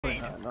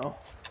No.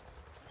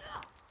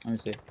 Let me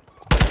see.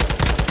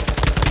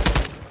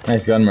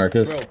 Nice gun,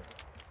 Marcus. Bro,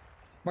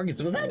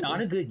 Marcus, was that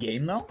not a good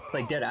game though?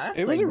 Like dead ass.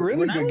 It was a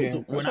really good game.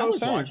 That's When what I I was was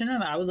saying. watching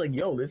it, I was like,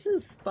 "Yo, this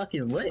is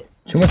fucking lit."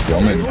 Too much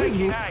filming.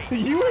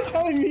 You were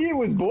telling me it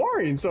was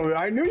boring, so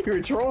I knew you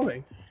were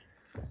trolling.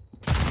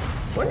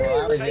 When When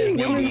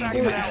did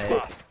did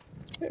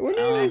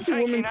I see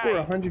women score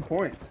 100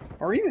 points?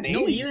 Or even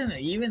 80? No,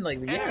 even like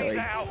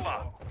yeah,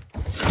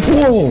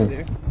 Whoa!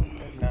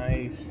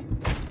 Nice.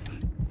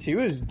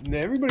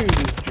 Everybody was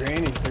just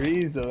draining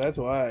threes though, that's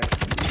why.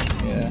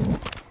 yeah.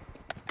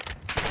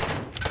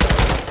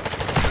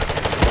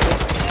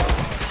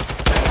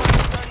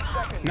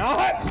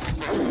 Not!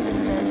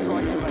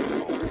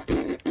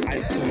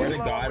 I swear to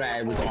God,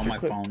 I was on my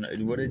phone.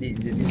 What did he?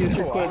 Did he Get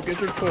your clip.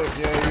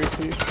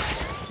 Yeah,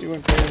 you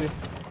went crazy.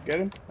 Get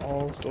him?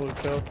 Oh, stole the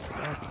kill.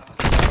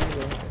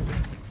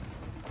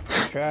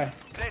 Try.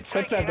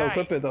 Clip that though,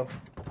 clip it though.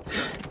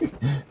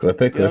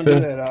 Clip it, You don't clip do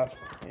it. that off.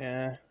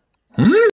 Yeah. Hmm?